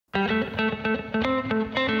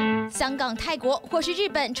香港、泰国或是日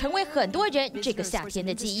本成为很多人这个夏天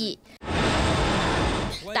的记忆。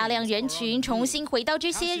 大量人群重新回到这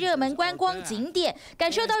些热门观光景点，感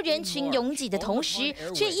受到人群拥挤的同时，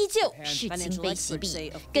却依旧是今非昔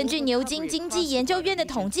比。根据牛津经济研究院的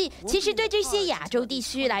统计，其实对这些亚洲地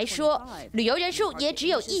区来说，旅游人数也只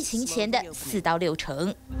有疫情前的4到6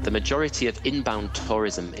成。The majority of inbound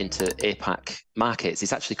tourism into APAC markets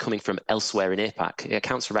is actually coming from elsewhere in APAC. It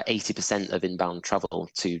accounts for about 80% of inbound travel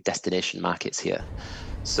to destination markets here.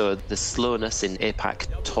 So the slowness in APAC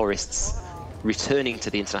tourists returning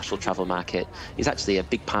to the international travel market is actually a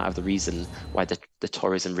big part of the reason why the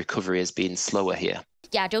tourism recovery has been slower here.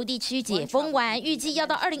 亚洲地区解封完，预计要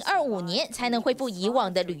到2025年才能恢复以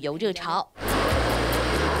往的旅游热潮。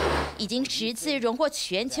 已经10次荣获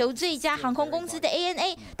全球最佳航空公司的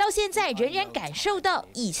ANA， 到现在仍然感受到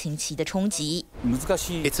疫情期的冲击。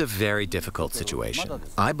It's a very difficult situation.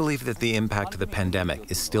 I believe that the impact of the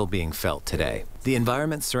pandemic is still being felt today. The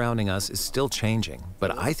environment surrounding us is still changing,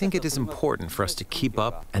 but I think it is important for us to keep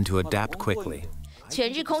up and to adapt quickly. 全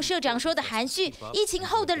日空社长说的含蓄，疫情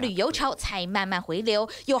后的旅游潮才慢慢回流，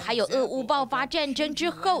又还有俄乌爆发战争之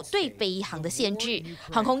后对飞航的限制，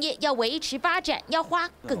航空业要维持发展，要花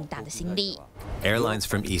更大的心力。Airlines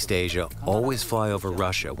from East Asia always fly over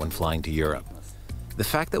Russia when flying to Europe. The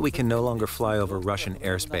fact that we can no longer fly over Russian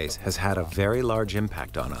airspace has had a very large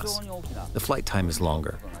impact on us. The flight time is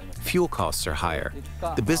longer. Fuel costs are higher.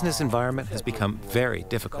 The business environment has become very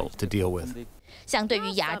difficult to deal with. 相对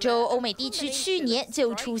于亚洲、欧美地区，去年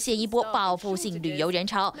就出现一波报复性旅游人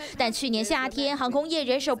潮，但去年夏天航空业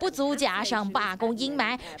人手不足，加上罢工阴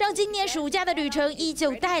霾，让今年暑假的旅程依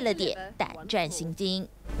旧带了点胆战心惊。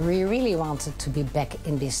 We really wanted to be back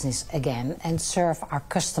in business again and serve our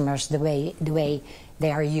customers the way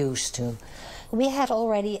they are used to. We had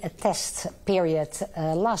already a test period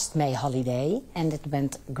last May holiday, and it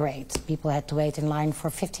went great. People had to wait in line for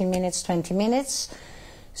 15 minutes, 20 minutes.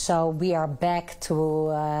 So we are back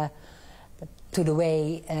to the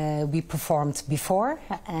way we performed before,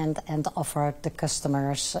 and offer the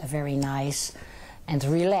customers a very nice and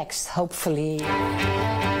relaxed, hopefully.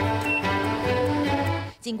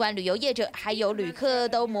 尽管旅游业者还有旅客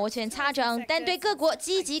都摩拳擦掌，但对各国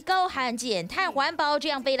积极高喊减碳环保这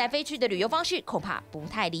样飞来飞去的旅游方式，恐怕不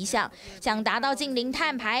太理想。想达到近零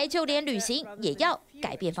碳排，就连旅行也要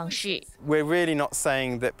改变方式。We're really not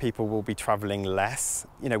saying that people will be travelling less.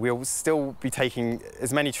 You know, we'll still be taking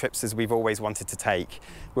as many trips as we've always wanted to take.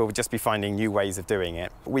 We'll just be finding new ways of doing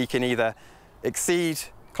it. We can either exceed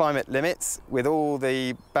climate limits with all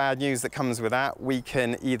the bad news that comes with that. We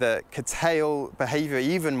can either curtail behaviour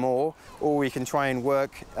even more, or we can try and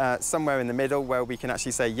work somewhere in the middle where we can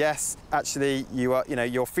actually say, yes, actually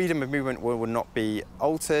your freedom of movement will not be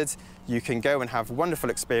altered. You can go and have wonderful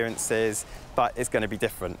experiences, but it's going to be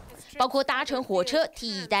different. 包括搭乘火车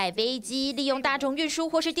替代飞机，利用大众运输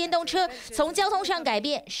或是电动车，从交通上改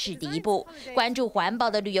变是第一步。关注环保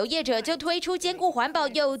的旅游业者就推出兼顾环保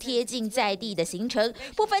又贴近在地的行程，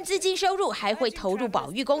部分资金收入还会投入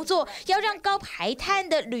保育工作，要让高排碳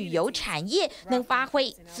的旅游产业能发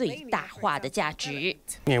挥最大化的价值。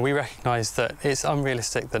We recognise that it's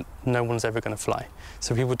unrealistic that no one's ever going to fly.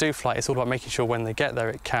 So people do fly. It's all about making sure when they get there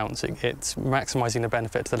it counts. It's maximising the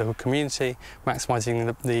benefit to the local community,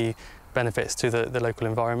 maximising the benefits to the local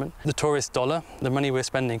environment. The tourist dollar, the money we're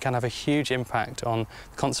spending, can have a huge impact on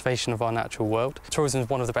the conservation of our natural world. Tourism is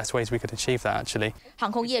one of the best ways we could achieve that, actually.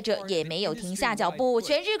 航空业者也没有停下脚步，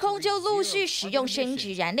全日空就陆续使用生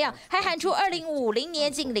质燃料，还喊出2050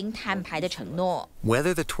年近零碳排的承诺。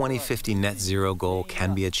Whether the 2050 net zero goal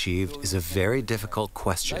can be achieved is a very difficult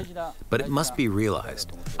question, but it must be realized.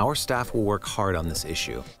 Our staff will work hard on this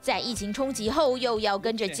issue. 在疫情冲击后，又要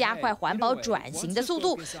跟着加快环保转型的速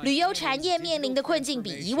度，旅游产业面临的困境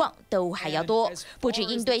比以往都还要多。不止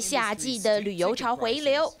应对夏季的旅游潮回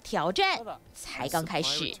流，挑战才刚开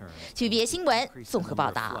始。TVBS 新闻综合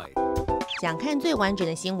报道。想看最完整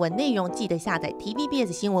的新闻内容，记得下载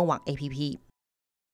TVBS 新闻网 APP。